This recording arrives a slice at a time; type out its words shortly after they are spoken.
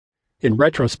In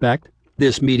retrospect,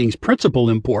 this meeting's principal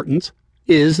importance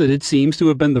is that it seems to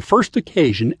have been the first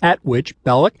occasion at which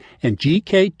Belloc and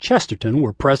G.K. Chesterton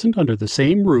were present under the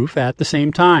same roof at the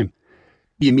same time.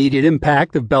 The immediate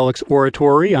impact of Belloc's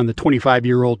oratory on the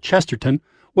 25-year-old Chesterton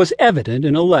was evident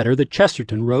in a letter that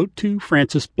Chesterton wrote to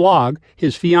Frances Blogg,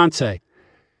 his fiancée.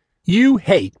 "You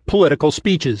hate political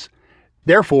speeches.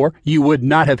 Therefore, you would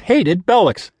not have hated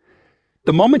Belloc's."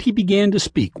 The moment he began to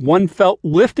speak, one felt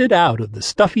lifted out of the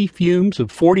stuffy fumes of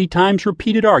 40 times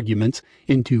repeated arguments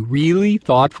into really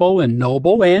thoughtful and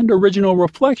noble and original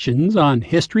reflections on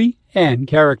history and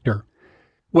character.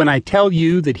 When I tell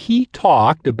you that he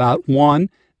talked about 1.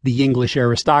 The English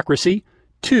aristocracy,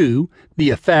 2. The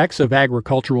effects of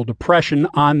agricultural depression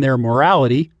on their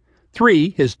morality,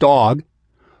 3. His dog,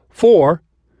 4.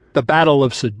 The Battle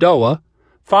of Sadowa,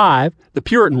 5. The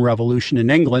Puritan Revolution in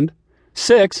England,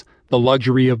 6. The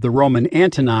luxury of the Roman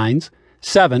Antonines,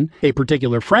 7. A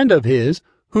particular friend of his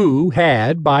who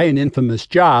had, by an infamous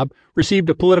job, received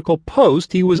a political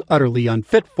post he was utterly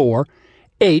unfit for,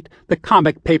 8. The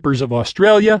comic papers of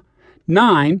Australia,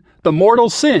 9. The mortal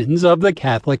sins of the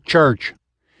Catholic Church.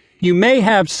 You may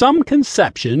have some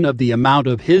conception of the amount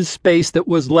of his space that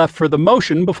was left for the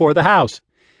motion before the House.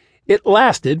 It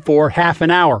lasted for half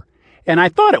an hour, and I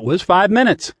thought it was 5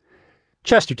 minutes.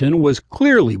 Chesterton was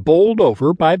clearly bowled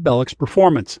over by Belloc's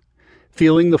performance,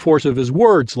 feeling the force of his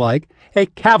words like a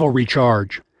cavalry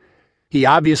charge. He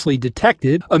obviously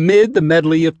detected, amid the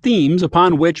medley of themes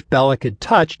upon which Belloc had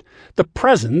touched, the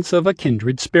presence of a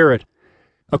kindred spirit.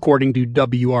 According to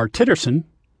W.R. Titterson,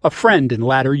 a friend in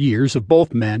latter years of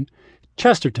both men,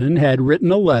 Chesterton had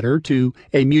written a letter to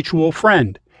a mutual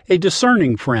friend, a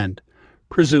discerning friend,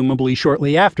 presumably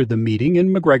shortly after the meeting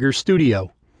in MacGregor's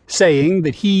studio, saying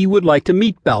that he would like to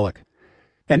meet Belloc.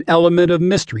 An element of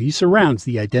mystery surrounds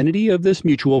the identity of this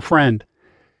mutual friend.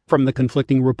 From the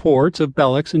conflicting reports of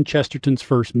Belloc's and Chesterton's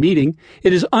first meeting,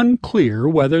 it is unclear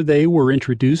whether they were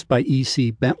introduced by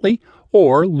E.C. Bentley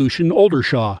or Lucian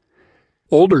Oldershaw.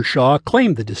 Oldershaw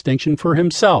claimed the distinction for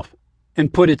himself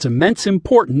and put its immense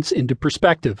importance into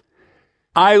perspective.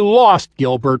 "I lost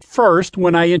Gilbert first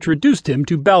when I introduced him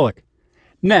to Belloc,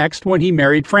 next when he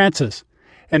married Frances,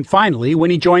 and finally when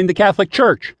he joined the Catholic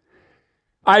Church.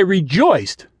 I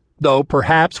rejoiced, though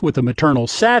perhaps with a maternal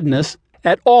sadness,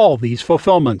 at all these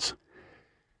fulfillments."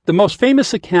 The most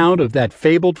famous account of that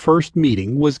fabled first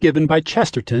meeting was given by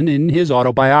Chesterton in his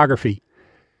autobiography.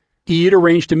 He had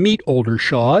arranged to meet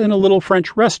Oldershaw in a little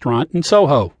French restaurant in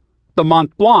Soho, the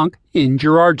Mont Blanc in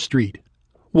Gerrard Street,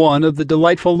 one of the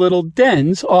delightful little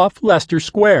dens off Leicester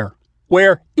Square,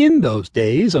 where in those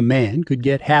days a man could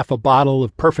get half a bottle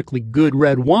of perfectly good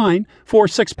red wine for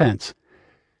 6 pence.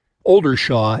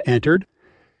 Oldershaw entered,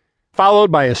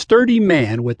 followed by a sturdy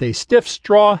man with a stiff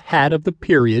straw hat of the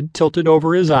period tilted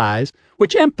over his eyes,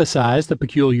 which emphasized the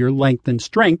peculiar length and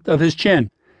strength of his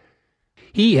chin.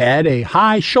 He had a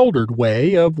high-shouldered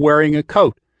way of wearing a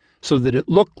coat, so that it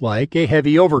looked like a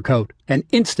heavy overcoat, and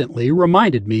instantly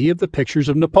reminded me of the pictures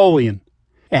of Napoleon,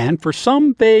 and for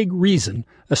some vague reason,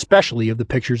 especially of the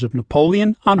pictures of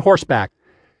Napoleon on horseback.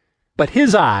 But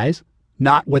his eyes,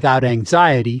 not without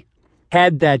anxiety,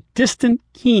 had that distant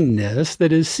keenness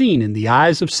that is seen in the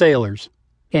eyes of sailors,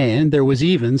 and there was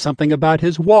even something about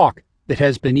his walk that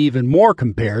has been even more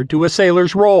compared to a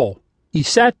sailor's roll. He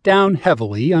sat down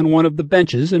heavily on one of the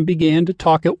benches and began to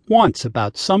talk at once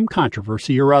about some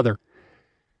controversy or other.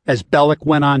 As Belloc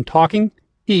went on talking,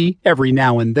 he, every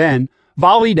now and then,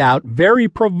 volleyed out very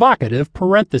provocative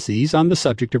parentheses on the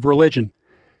subject of religion.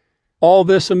 All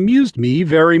this amused me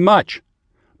very much,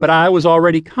 but I was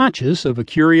already conscious of a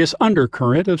curious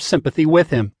undercurrent of sympathy with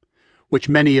him, which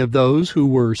many of those who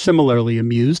were similarly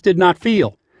amused did not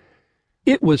feel.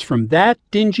 It was from that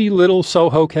dingy little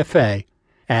Soho cafe,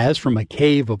 as from a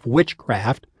cave of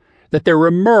witchcraft, that there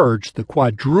emerged the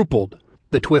quadrupled,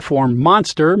 the twiformed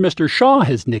monster Mr. Shaw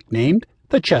has nicknamed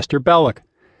the Chester Belloc.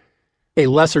 A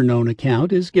lesser-known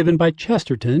account is given by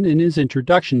Chesterton in his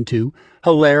introduction to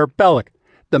Hilaire Belloc,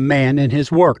 The Man and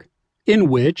His Work, in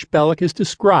which Belloc is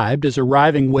described as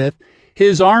arriving with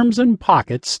his arms and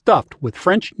pockets stuffed with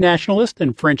French nationalist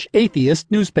and French atheist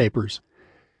newspapers.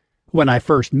 When I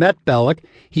first met Belloc,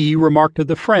 he remarked to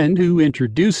the friend who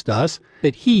introduced us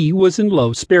that he was in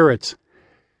low spirits.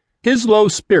 His low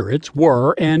spirits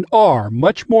were and are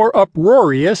much more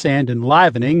uproarious and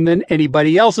enlivening than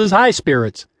anybody else's high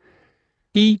spirits.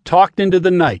 He talked into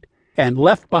the night and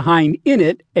left behind in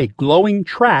it a glowing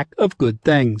track of good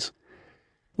things.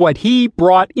 What he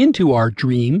brought into our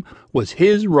dream was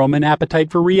his Roman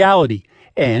appetite for reality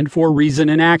and for reason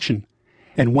and action,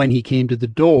 and when he came to the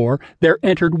door there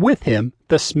entered with him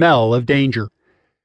the smell of danger.